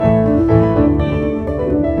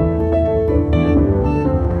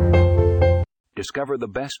Discover the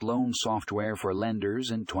best loan software for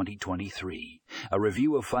lenders in 2023. A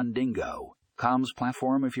review of Fundingo, Com's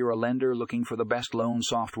platform. If you're a lender looking for the best loan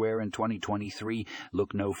software in 2023,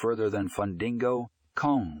 look no further than Fundingo,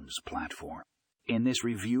 Com's platform. In this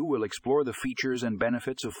review, we'll explore the features and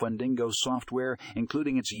benefits of Fundingo's software,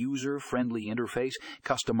 including its user-friendly interface,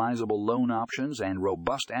 customizable loan options, and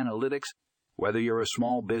robust analytics. Whether you're a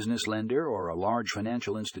small business lender or a large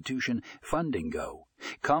financial institution, Fundingo,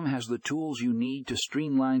 Com has the tools you need to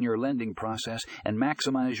streamline your lending process and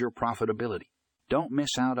maximize your profitability. Don't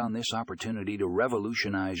miss out on this opportunity to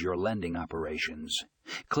revolutionize your lending operations.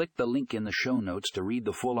 Click the link in the show notes to read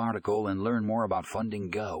the full article and learn more about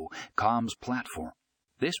Fundingo, Com's platform.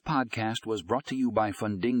 This podcast was brought to you by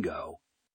Fundingo,